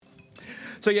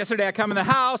So yesterday I come in the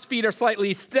house, feet are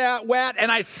slightly wet,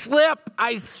 and I slip.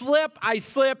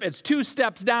 It's 2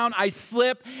 steps down, I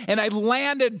slip, and I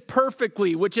landed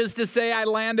perfectly, which is to say I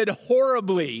landed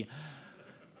horribly.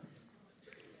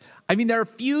 I mean, there are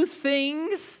few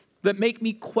things that make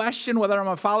me question whether I'm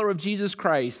a follower of Jesus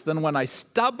Christ than when I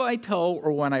stub my toe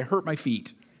or when I hurt my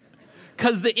feet.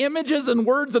 Because the images and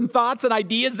words and thoughts and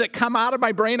ideas that come out of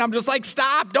my brain, I'm just like,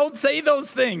 stop, don't say those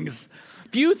things.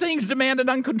 Few things demand an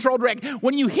uncontrolled reaction.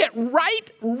 When you hit right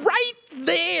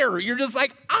there, you're just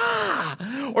like,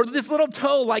 ah. Or this little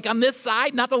toe, like on this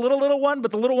side, not the little one,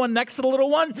 but the little one next to the little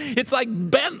one, it's like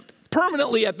bent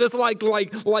permanently at this like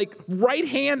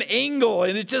right-hand angle.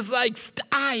 And it's just like,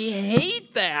 I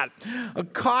hate that. A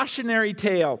cautionary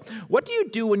tale. What do you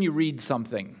do when you read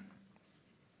something?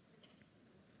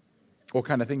 What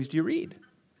kind of things do you read?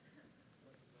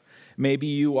 Maybe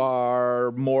you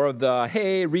are more of the,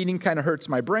 hey, reading kind of hurts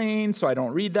my brain, so I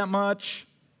don't read that much.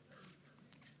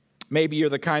 Maybe you're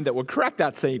the kind that would correct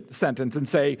that sentence and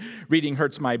say, reading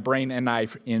hurts my brain and I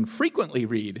infrequently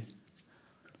read.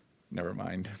 Never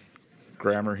mind.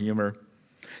 Grammar, humor.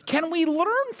 Can we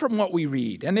learn from what we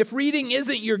read? And if reading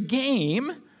isn't your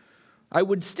game, I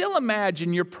would still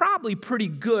imagine you're probably pretty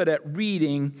good at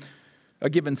reading a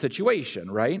given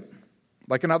situation, right?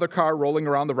 Like another car rolling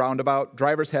around the roundabout,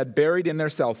 driver's head buried in their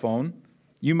cell phone.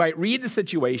 You might read the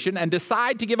situation and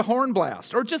decide to give a horn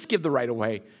blast or just give the right of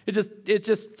way. It's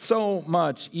just so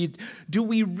much easier. Do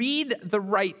we read the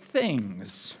right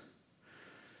things?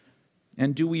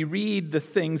 And do we read the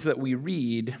things that we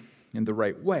read in the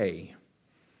right way?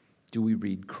 Do we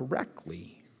read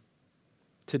correctly?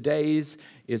 Today's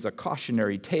is a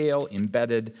cautionary tale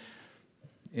embedded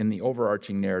in the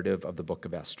overarching narrative of the book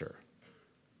of Esther.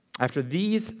 After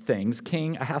these things,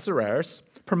 King Ahasuerus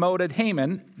promoted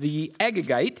Haman, the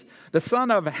Agagite, the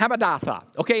son of Hammedatha.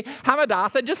 Okay,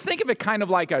 Hammedatha, just think of it kind of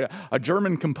like a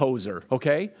German composer,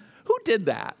 okay? Who did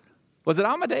that? Was it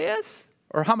Amadeus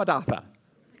or Hammedatha?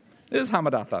 This is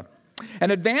Hammedatha.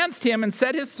 And advanced him and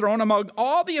set his throne among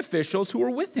all the officials who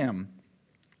were with him.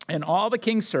 And all the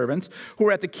king's servants who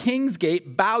were at the king's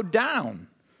gate bowed down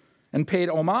and paid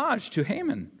homage to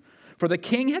Haman, for the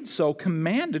king had so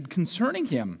commanded concerning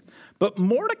him. But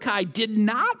Mordecai did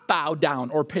not bow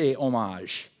down or pay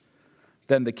homage.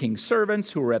 Then the king's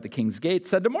servants who were at the king's gate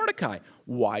said to Mordecai,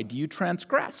 "Why do you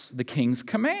transgress the king's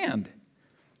command?"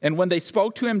 And when they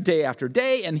spoke to him day after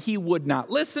day, and he would not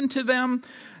listen to them,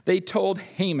 they told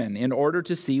Haman in order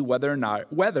to see whether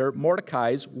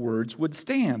Mordecai's words would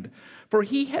stand. For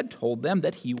he had told them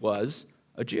that he was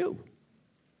a Jew.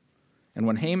 And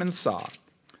when Haman saw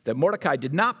that Mordecai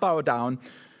did not bow down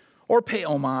or pay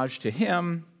homage to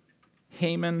him,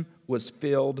 Haman was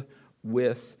filled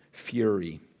with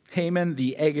fury. Haman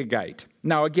the Agagite.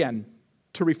 Now again,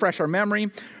 to refresh our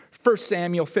memory, 1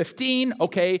 Samuel 15,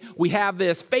 okay, we have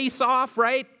this face-off,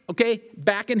 right? Okay,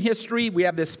 back in history, we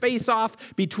have this face-off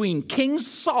between King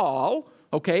Saul,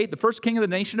 okay, the first king of the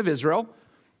nation of Israel,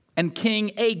 and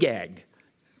King Agag,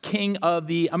 king of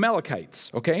the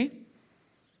Amalekites, okay?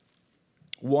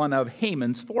 One of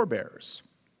Haman's forebears.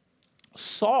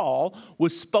 Saul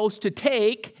was supposed to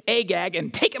take Agag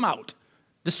and take him out,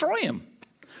 destroy him.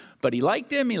 But he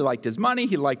liked him, he liked his money,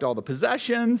 he liked all the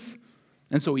possessions,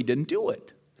 and so he didn't do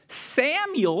it.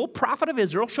 Samuel, prophet of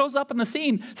Israel, shows up in the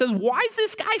scene, says, "Why is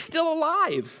this guy still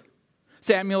alive?"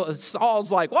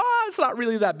 Saul's like, "Well, it's not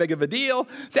really that big of a deal."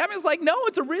 Samuel's like, "No,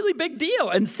 it's a really big deal."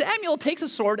 And Samuel takes a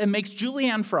sword and makes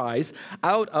julienne fries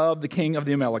out of the king of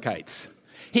the Amalekites.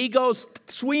 He goes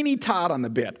Sweeney Todd on the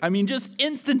bit. I mean, just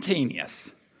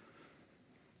instantaneous.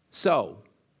 So,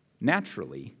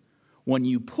 naturally, when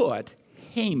you put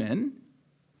Haman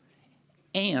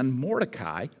and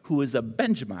Mordecai, who is a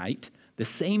Benjamite, the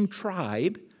same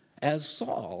tribe as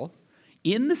Saul,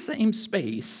 in the same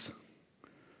space,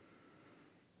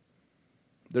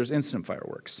 there's instant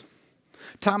fireworks.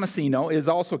 Tomasino is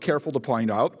also careful to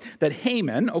point out that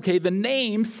Haman, okay, the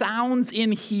name sounds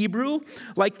in Hebrew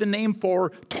like the name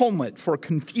for tumult, for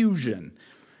confusion.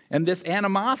 And this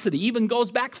animosity even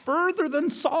goes back further than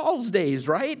Saul's days,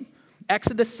 right?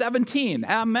 Exodus 17,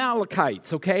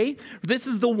 Amalekites, okay? This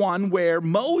is the one where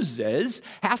Moses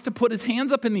has to put his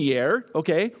hands up in the air,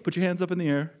 okay? Put your hands up in the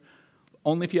air.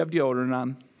 Only if you have deodorant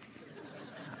on.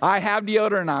 I have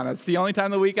deodorant on. It's the only time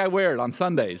of the week I wear it, on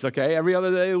Sundays, okay? Every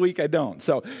other day of the week I don't.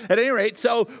 So at any rate,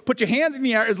 so put your hands in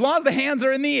the air. As long as the hands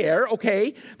are in the air,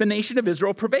 okay, the nation of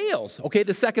Israel prevails, okay?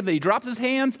 The second that he drops his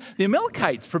hands, the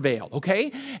Amalekites prevail,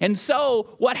 okay? And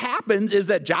so what happens is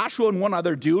that Joshua and one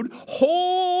other dude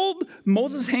hold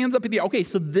Moses' hands up in the air. Okay,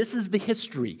 so this is the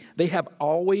history. They have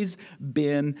always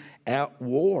been at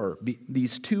war,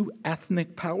 these two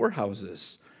ethnic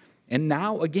powerhouses. And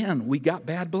now, again, we got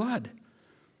bad blood.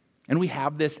 And we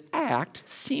have this act,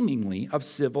 seemingly, of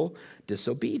civil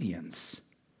disobedience.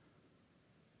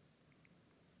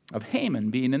 Of Haman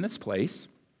being in this place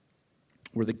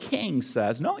where the king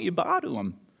says, no, you bow to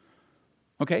him.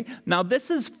 Okay? Now, this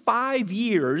is 5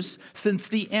 years since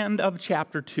the end of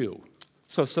chapter 2.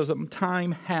 So some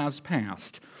time has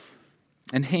passed.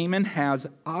 And Haman has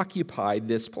occupied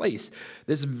this place,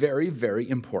 this very, very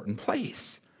important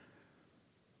place.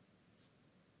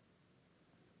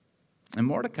 And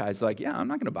Mordecai's like, yeah, I'm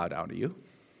not going to bow down to you.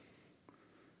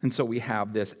 And so we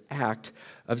have this act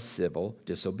of civil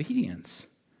disobedience.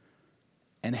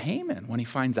 And Haman, when he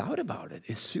finds out about it,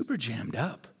 is super jammed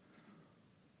up.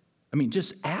 I mean,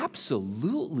 just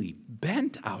absolutely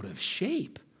bent out of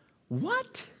shape.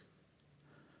 What?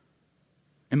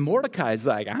 And Mordecai's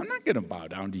like, I'm not going to bow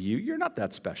down to you. You're not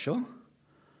that special.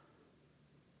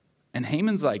 And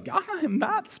Haman's like, I'm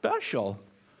not special.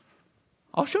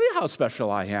 I'll show you how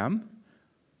special I am.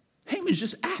 Haman's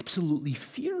just absolutely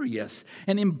furious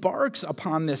and embarks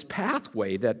upon this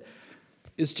pathway that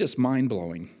is just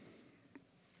mind-blowing.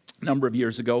 A number of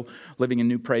years ago, living in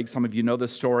New Prague, some of you know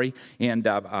this story, and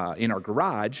in our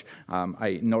garage,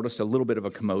 I noticed a little bit of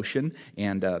a commotion,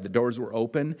 and the doors were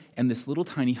open, and this little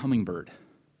tiny hummingbird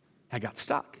had got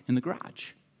stuck in the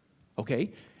garage,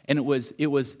 okay? And it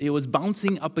was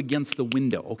bouncing up against the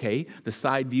window, okay? The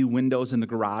side view windows in the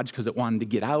garage, because it wanted to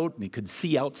get out, and it could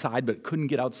see outside, but it couldn't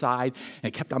get outside, and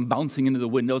it kept on bouncing into the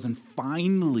windows, and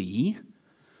finally,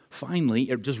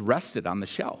 it just rested on the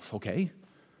shelf, okay?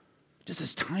 Just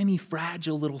this tiny,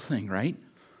 fragile little thing, right?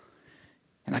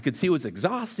 And I could see it was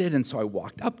exhausted, and so I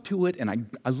walked up to it, and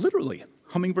I literally,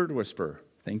 hummingbird whisper,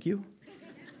 thank you.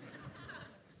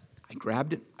 I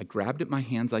grabbed it in my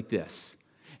hands like this.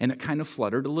 And it kind of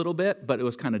fluttered a little bit, but it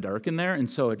was kind of dark in there, and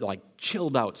so it like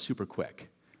chilled out super quick.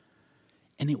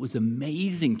 And it was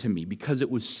amazing to me because it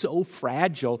was so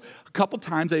fragile. A couple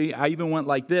times I even went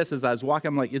like this as I was walking.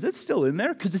 I'm like, is it still in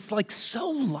there? Because it's like so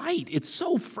light. It's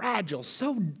so fragile,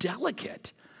 so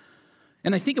delicate.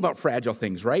 And I think about fragile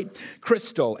things, right?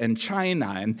 Crystal and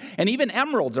china and even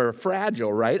emeralds are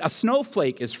fragile, right? A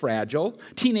snowflake is fragile.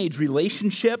 Teenage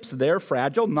relationships, they're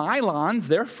fragile. Nylons,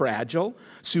 they're fragile.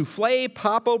 Souffle,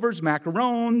 popovers,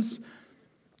 macarons,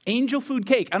 angel food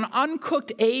cake. An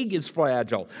uncooked egg is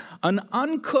fragile. An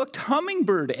uncooked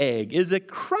hummingbird egg is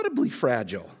incredibly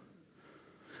fragile.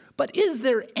 But is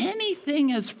there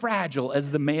anything as fragile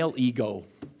as the male ego?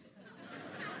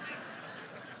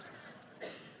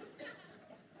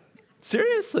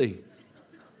 Seriously?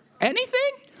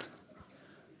 Anything?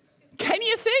 Can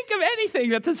you think of anything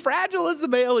that's as fragile as the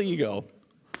male ego?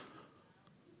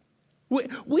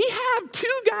 We have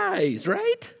two guys,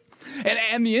 right?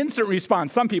 And the instant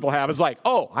response some people have is like,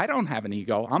 oh, I don't have an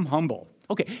ego. I'm humble.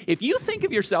 Okay, if you think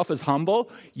of yourself as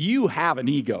humble, you have an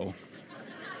ego.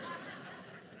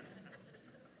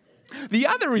 The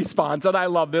other response, and I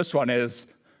love this one, is,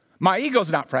 my ego's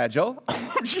not fragile.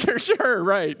 Sure,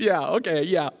 right, yeah, okay,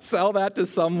 yeah. Sell that to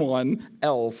someone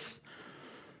else.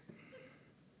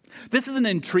 This is an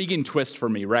intriguing twist for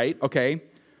me, right, okay?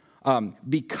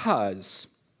 Because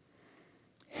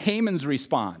Haman's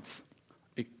response,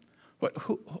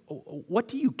 what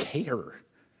do you care?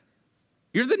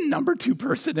 You're the number 2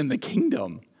 person in the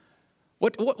kingdom.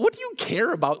 What do you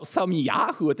care about some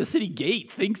Yahoo at the city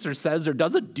gate thinks or says or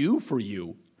doesn't do for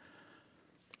you?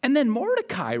 And then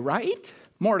Mordecai, right?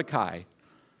 Mordecai.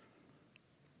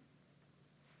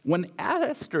 When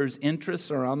Esther's interests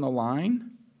are on the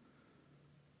line,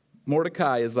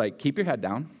 Mordecai is like, keep your head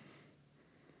down,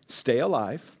 stay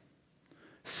alive,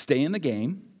 stay in the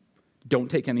game,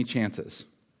 don't take any chances.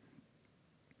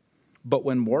 But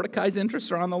when Mordecai's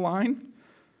interests are on the line,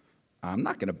 I'm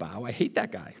not going to bow. I hate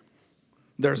that guy.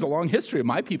 There's a long history of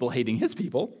my people hating his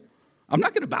people. I'm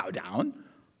not going to bow down.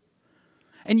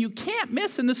 And you can't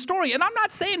miss in the story. And I'm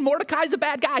not saying Mordecai's a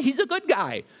bad guy. He's a good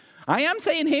guy. I am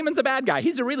saying Haman's a bad guy.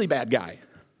 He's a really bad guy.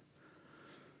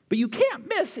 But you can't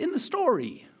miss in the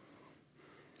story.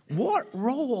 What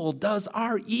role does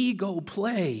our ego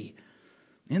play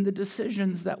in the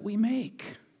decisions that we make?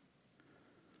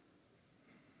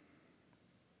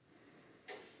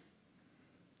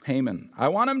 Haman, I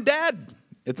want him dead.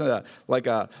 It's like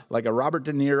a Robert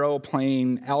De Niro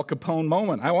playing Al Capone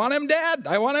moment. I want him dead.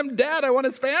 I want him dead. I want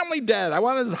his family dead. I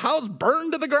want his house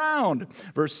burned to the ground.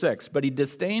 Verse 6, but he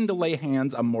disdained to lay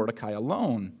hands on Mordecai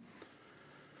alone.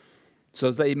 So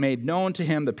as they made known to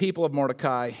him the people of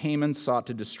Mordecai, Haman sought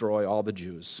to destroy all the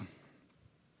Jews.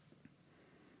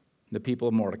 The people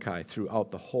of Mordecai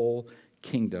throughout the whole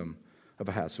kingdom of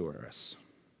Ahasuerus.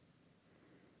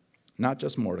 Not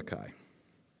just Mordecai.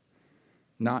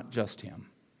 Not just him.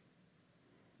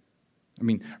 I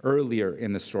mean, earlier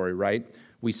in the story, right,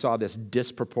 we saw this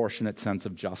disproportionate sense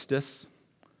of justice.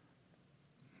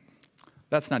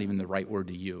 That's not even the right word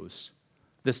to use.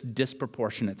 This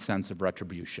disproportionate sense of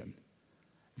retribution.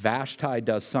 Vashti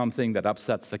does something that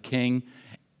upsets the king,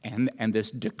 and this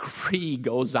decree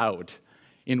goes out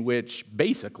in which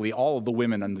basically all of the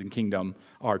women in the kingdom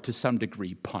are to some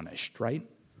degree punished, right?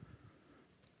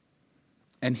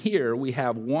 And here we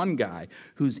have one guy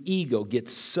whose ego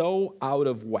gets so out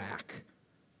of whack.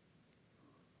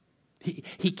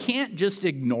 He can't just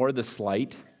ignore the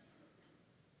slight.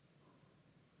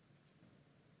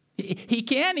 He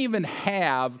can't even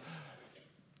have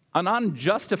an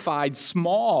unjustified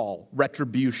small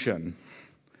retribution.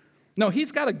 No,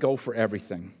 he's got to go for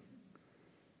everything.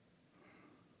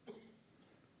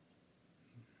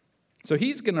 So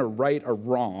he's going to right a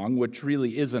wrong, which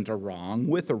really isn't a wrong,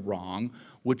 with a wrong,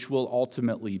 which will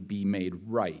ultimately be made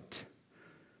right.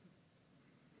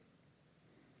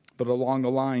 But along the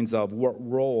lines of what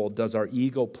role does our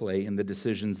ego play in the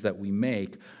decisions that we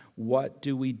make? What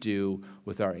do we do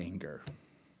with our anger?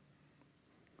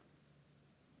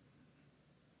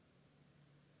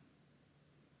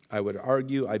 I would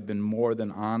argue I've been more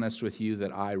than honest with you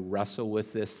that I wrestle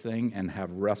with this thing and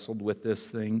have wrestled with this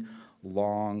thing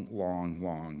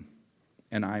long.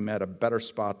 And I'm at a better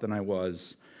spot than I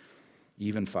was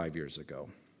even 5 years ago.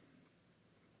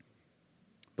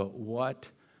 But what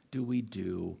do we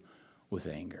do with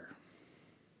anger?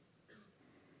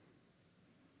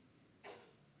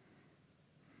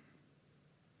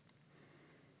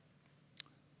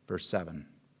 Verse 7,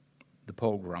 the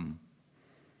pogrom.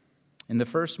 In the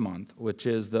first month, which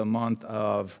is the month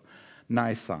of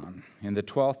Nisan, in the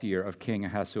 12th year of King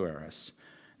Ahasuerus,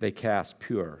 they cast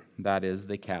pur, that is,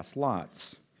 they cast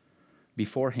lots,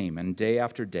 before Haman day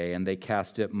after day, and they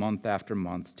cast it month after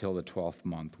month till the 12th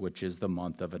month, which is the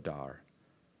month of Adar.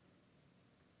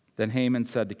 Then Haman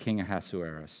said to King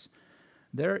Ahasuerus,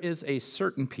 there is a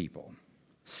certain people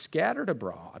scattered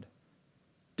abroad,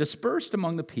 dispersed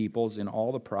among the peoples in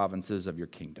all the provinces of your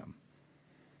kingdom.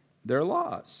 Their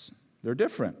laws, they're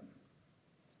different.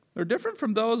 They're different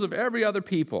from those of every other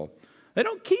people. They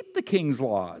don't keep the king's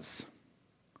laws,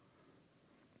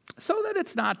 so that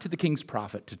it's not to the king's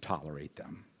profit to tolerate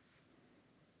them.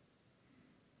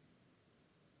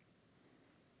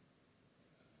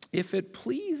 If it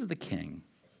please the king,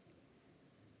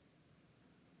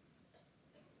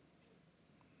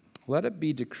 let it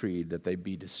be decreed that they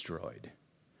be destroyed,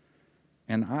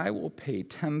 and I will pay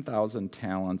 10,000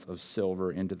 talents of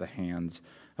silver into the hands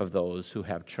of those who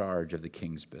have charge of the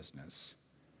king's business.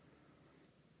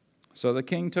 So the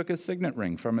king took his signet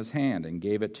ring from his hand and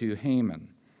gave it to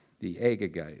Haman, the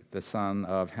Agagite, the son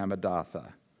of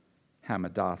Hammedatha,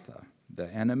 the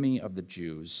enemy of the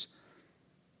Jews.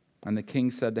 And the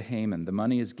king said to Haman, the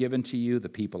money is given to you, the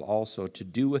people also, to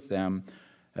do with them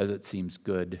as it seems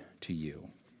good to you.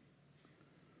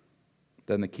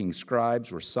 Then the king's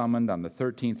scribes were summoned on the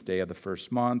 13th day of the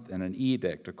first month, and an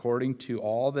edict, according to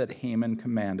all that Haman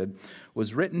commanded,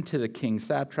 was written to the king's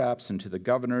satraps and to the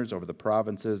governors over the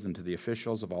provinces and to the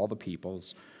officials of all the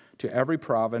peoples, to every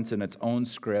province in its own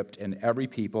script and every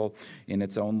people in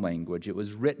its own language. It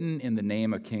was written in the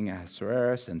name of King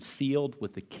Ahasuerus and sealed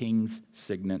with the king's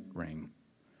signet ring.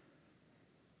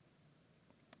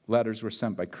 Letters were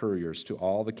sent by couriers to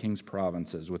all the king's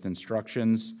provinces with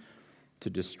instructions to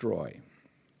destroy,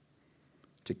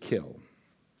 to kill,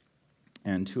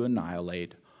 and to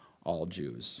annihilate all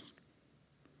Jews,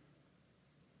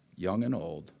 young and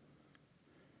old,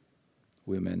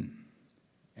 women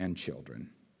and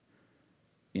children,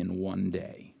 in one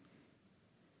day,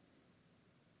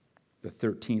 the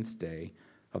 13th day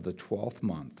of the 12th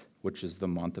month, which is the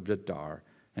month of Adar,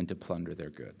 and to plunder their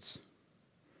goods.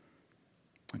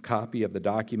 A copy of the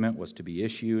document was to be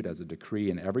issued as a decree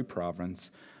in every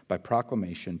province by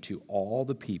proclamation to all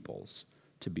the peoples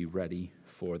to be ready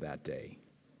for that day.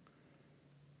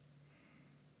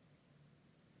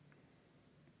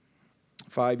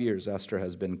 For 5 years, Esther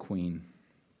has been queen.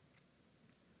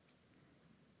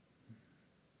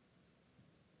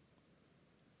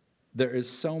 There is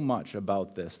so much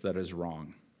about this that is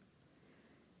wrong.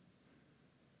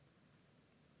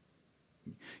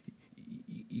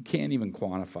 you can't even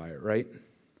quantify it, right?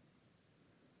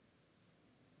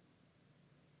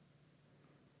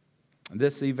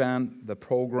 This event, the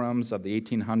pogroms of the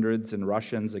 1800s and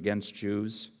Russians against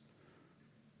Jews,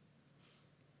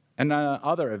 and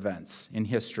other events in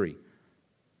history,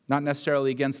 not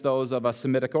necessarily against those of a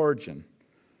Semitic origin.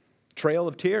 Trail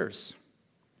of Tears.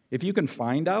 If you can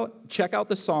find out, check out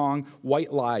the song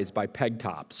White Lies by Peg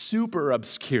Top. Super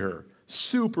obscure,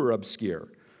 super obscure.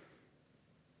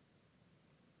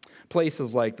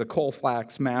 Places like the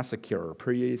Colfax Massacre,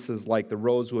 places like the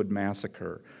Rosewood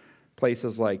Massacre,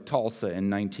 places like Tulsa in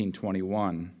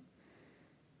 1921,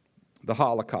 the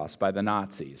Holocaust by the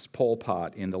Nazis, Pol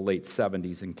Pot in the late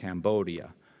 70s in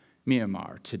Cambodia,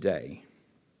 Myanmar today.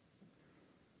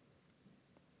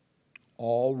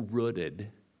 All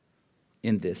rooted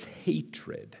in this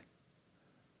hatred.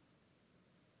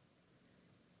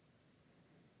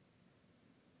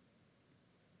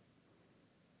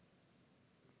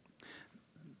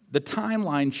 The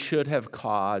timeline should have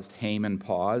caused Haman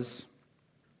pause.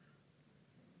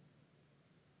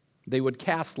 They would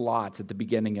cast lots at the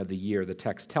beginning of the year, the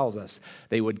text tells us.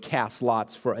 They would cast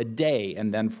lots for a day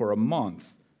and then for a month.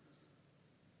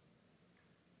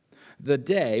 The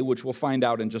day, which we'll find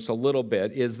out in just a little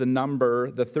bit, is the number,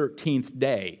 the 13th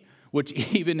day, which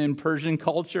even in Persian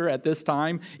culture at this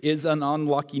time is an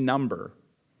unlucky number.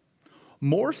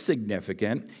 More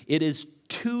significant, it is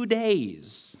 2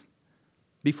 days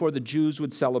before the Jews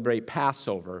would celebrate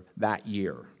Passover that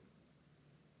year.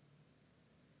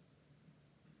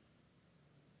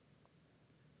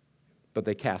 But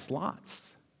they cast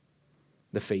lots.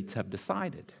 The fates have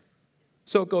decided.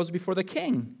 So it goes before the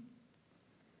king.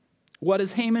 What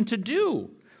is Haman to do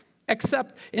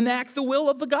except enact the will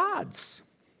of the gods?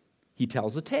 He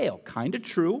tells a tale, kind of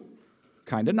true,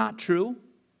 kind of not true.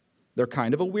 They're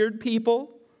kind of a weird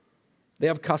people. They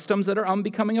have customs that are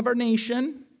unbecoming of our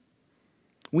nation.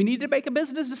 We need to make a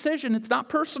business decision. It's not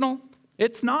personal.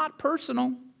 It's not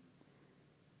personal.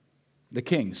 The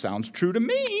king, sounds true to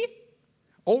me.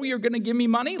 Oh, you're going to give me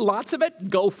money? Lots of it?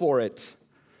 Go for it.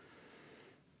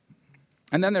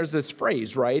 And then there's this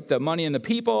phrase, right? The money and the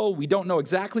people. We don't know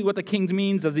exactly what the king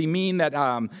means. Does he mean that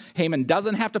Haman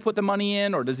doesn't have to put the money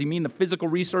in? Or does he mean the physical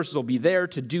resources will be there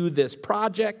to do this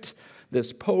project,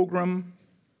 this pogrom?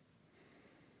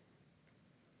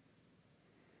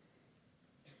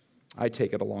 I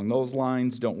take it along those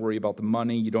lines. Don't worry about the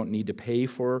money. You don't need to pay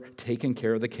for taking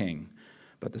care of the king.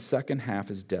 But the second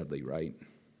half is deadly, right?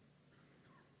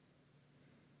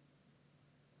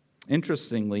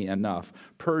 Interestingly enough,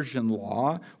 Persian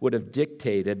law would have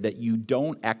dictated that you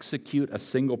don't execute a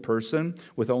single person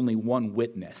with only one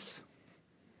witness.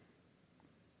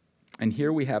 And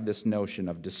here we have this notion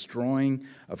of destroying,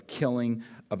 of killing,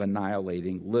 of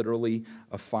annihilating, literally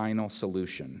a final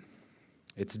solution.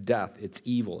 It's death, it's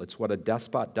evil, it's what a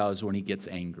despot does when he gets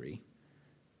angry.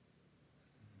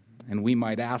 And we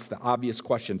might ask the obvious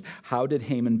questions, how did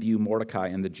Haman view Mordecai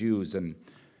and the Jews? And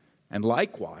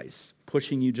likewise,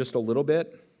 pushing you just a little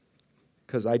bit,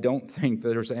 because I don't think that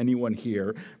there's anyone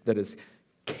here that is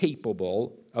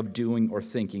capable of doing or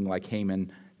thinking like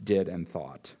Haman did and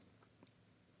thought.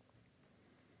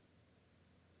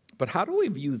 But how do we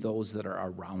view those that are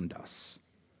around us?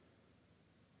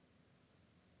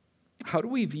 How do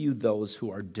we view those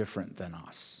who are different than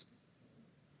us?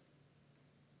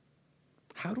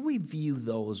 How do we view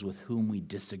those with whom we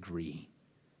disagree?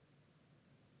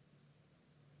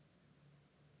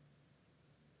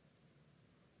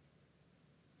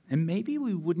 And maybe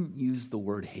we wouldn't use the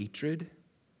word hatred.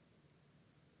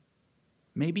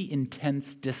 Maybe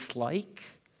intense dislike.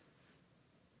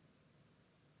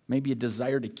 Maybe a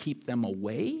desire to keep them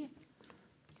away.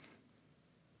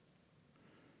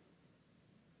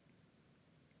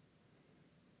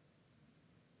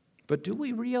 But do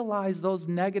we realize those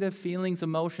negative feelings,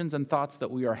 emotions, and thoughts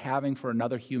that we are having for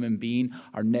another human being,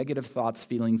 our negative thoughts,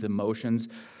 feelings, emotions,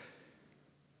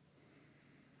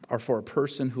 are for a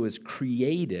person who is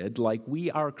created like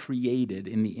we are created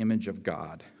in the image of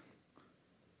God?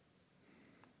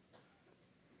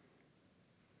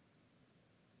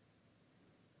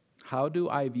 How do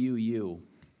I view you?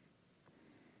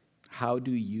 How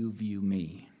do you view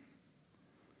me?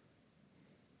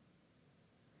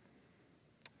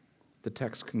 The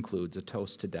text concludes, a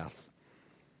toast to death.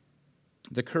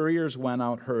 The couriers went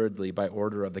out hurriedly by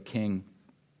order of the king.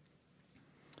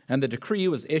 And the decree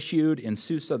was issued in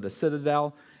Susa, the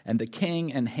citadel, and the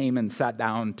king and Haman sat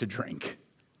down to drink.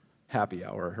 Happy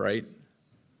hour, right?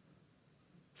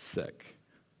 Sick.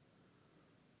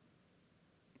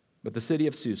 But the city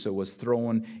of Susa was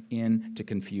thrown into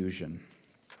confusion.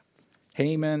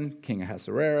 Haman, king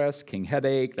Ahasuerus, king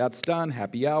headache, that's done,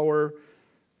 happy hour.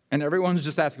 And everyone's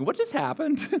just asking, what just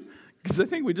happened? Because I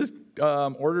think we just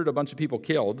ordered a bunch of people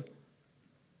killed.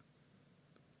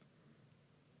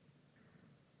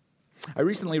 I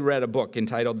recently read a book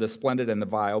entitled The Splendid and the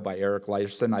Vile by Eric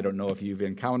Larson. I don't know if you've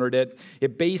encountered it.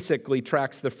 It basically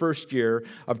tracks the first year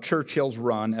of Churchill's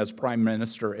run as prime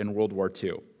minister in World War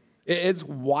II. It's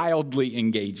wildly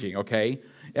engaging, okay?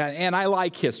 And I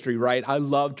like history, right? I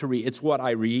love to read. It's what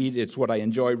I read. It's what I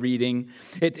enjoy reading.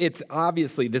 It's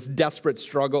obviously this desperate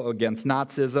struggle against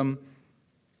Nazism.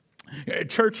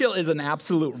 Churchill is an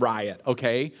absolute riot,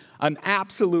 okay? An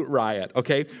absolute riot,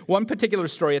 okay? One particular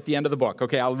story at the end of the book,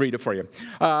 okay? I'll read it for you.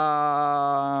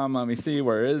 Let me see,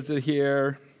 where is it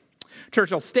here?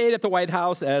 Churchill stayed at the White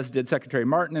House, as did Secretary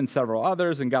Martin and several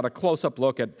others, and got a close-up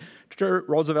look at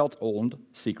Roosevelt's old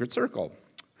secret circle.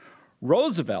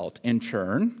 Roosevelt, in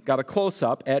turn, got a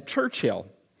close-up at Churchill.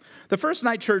 The first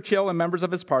night Churchill and members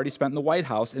of his party spent in the White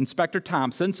House, Inspector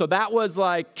Thompson, so that was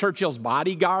like Churchill's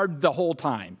bodyguard the whole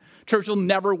time. Churchill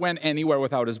never went anywhere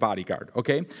without his bodyguard,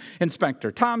 okay? Inspector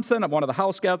Thompson, one of the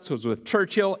house guests, was with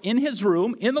Churchill in his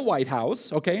room in the White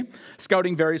House, okay,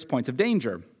 scouting various points of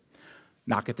danger.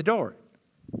 Knock at the door.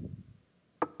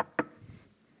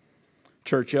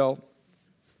 Churchill,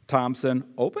 Thompson,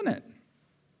 open it.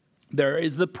 There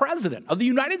is the President of the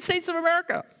United States of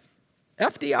America,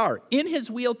 FDR, in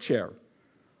his wheelchair,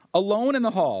 alone in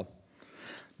the hall.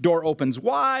 Door opens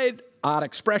wide, odd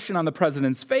expression on the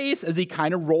president's face as he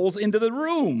kind of rolls into the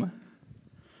room.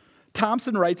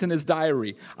 Thompson writes in his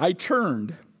diary, I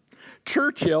turned.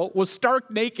 Churchill was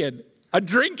stark naked, a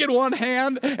drink in one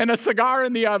hand and a cigar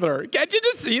in the other. Can't you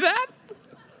just see that?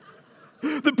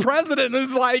 The president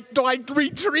is like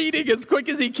retreating as quick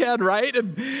as he can, right?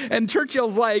 And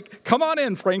Churchill's like, come on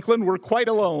in, Franklin, we're quite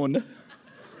alone.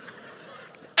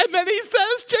 And then he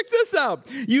says, check this out.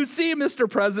 You see, Mr.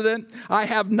 President, I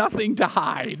have nothing to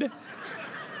hide.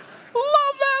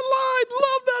 Love that line.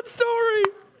 Love that story.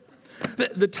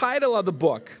 The title of the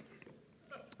book,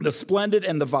 The Splendid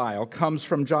and the Vile, comes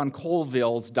from John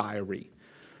Colville's diary.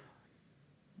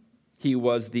 He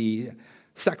was the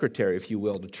secretary, if you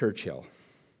will, to Churchill.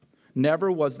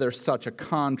 Never was there such a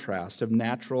contrast of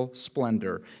natural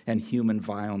splendor and human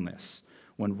vileness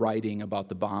when writing about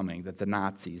the bombing that the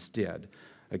Nazis did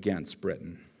against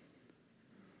Britain.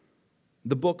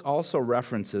 The book also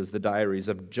references the diaries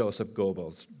of Joseph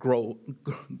Goebbels.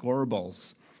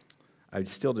 I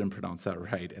still didn't pronounce that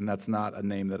right, and that's not a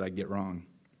name that I get wrong.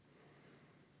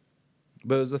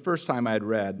 But it was the first time I had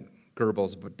read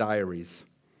Goebbels' diaries.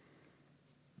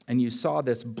 And you saw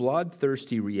this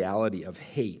bloodthirsty reality of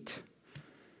hate,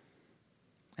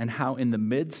 and how in the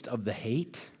midst of the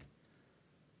hate,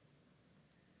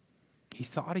 he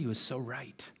thought he was so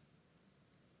right.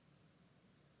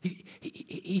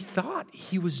 He thought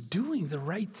he was doing the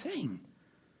right thing.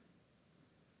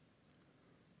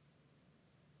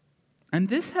 And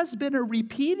this has been a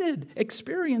repeated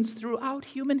experience throughout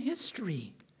human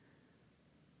history.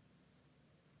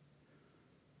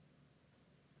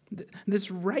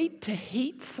 This right to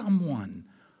hate someone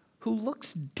who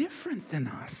looks different than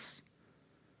us.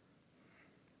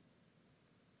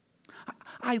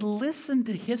 I listen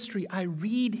to history, I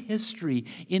read history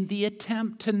in the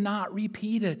attempt to not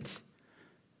repeat it.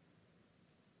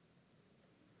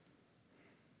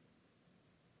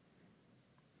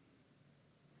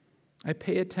 I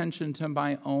pay attention to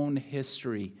my own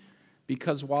history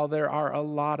because while there are a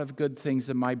lot of good things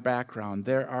in my background,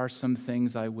 there are some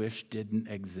things I wish didn't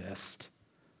exist.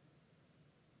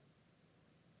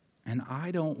 And I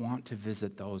don't want to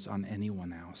visit those on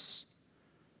anyone else.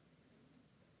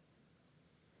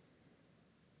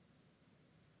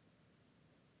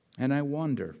 And I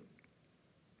wonder,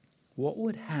 what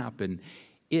would happen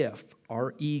if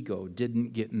our ego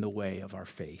didn't get in the way of our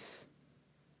faith?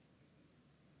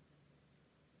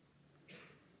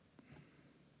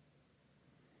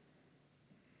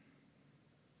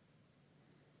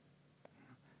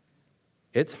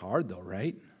 It's hard though,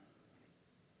 right?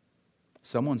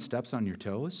 Someone steps on your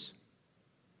toes.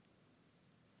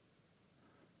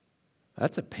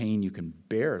 That's a pain you can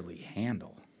barely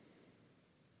handle.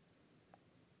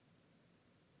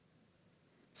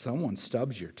 Someone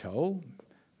stubs your toe,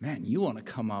 man, you want to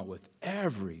come out with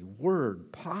every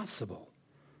word possible.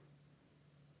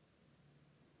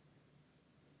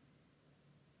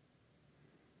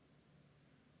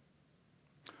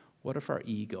 What if our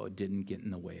ego didn't get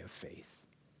in the way of faith?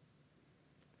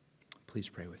 Please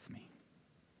pray with me.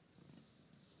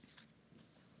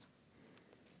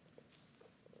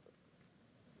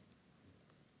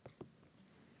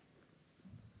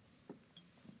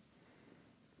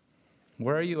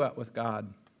 Where are you at with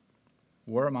God?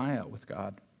 Where am I at with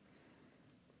God?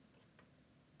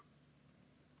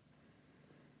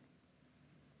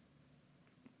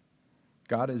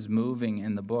 God is moving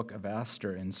in the book of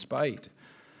Esther in spite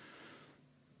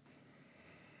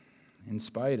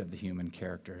of the human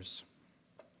characters.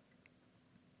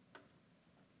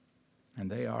 And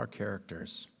they are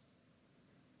characters.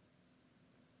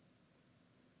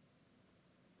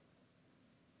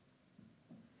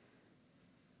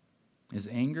 Is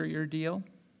anger your deal?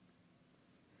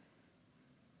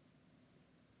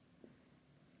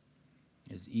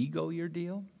 Is ego your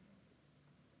deal?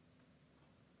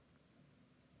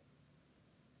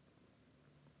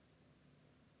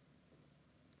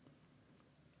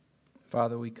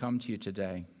 Father, we come to you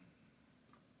today,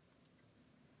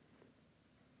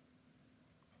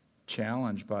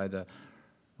 challenged by the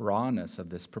rawness of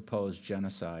this proposed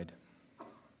genocide.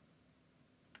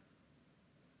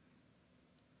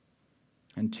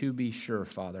 And to be sure,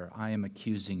 Father, I am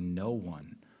accusing no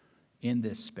one in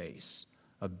this space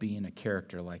of being a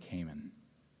character like Haman.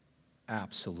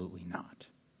 Absolutely not.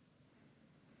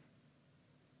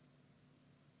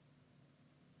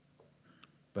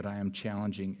 But I am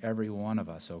challenging every one of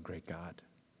us, O great God.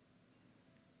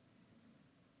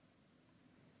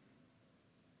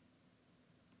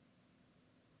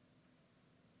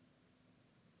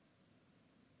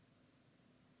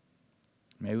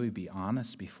 May we be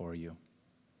honest before you.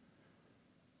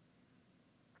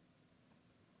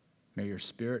 May your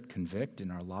Spirit convict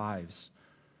in our lives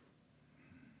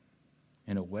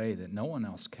in a way that no one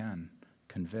else can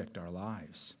convict our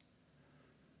lives.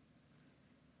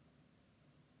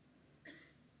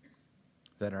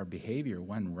 That our behavior,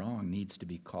 when wrong, needs to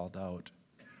be called out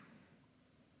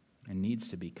and needs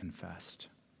to be confessed.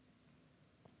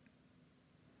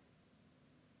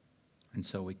 And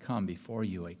so we come before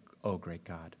you, O great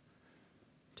God,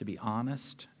 to be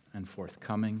honest and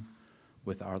forthcoming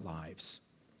with our lives.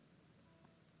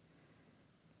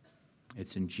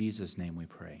 It's in Jesus' name we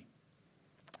pray.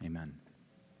 Amen.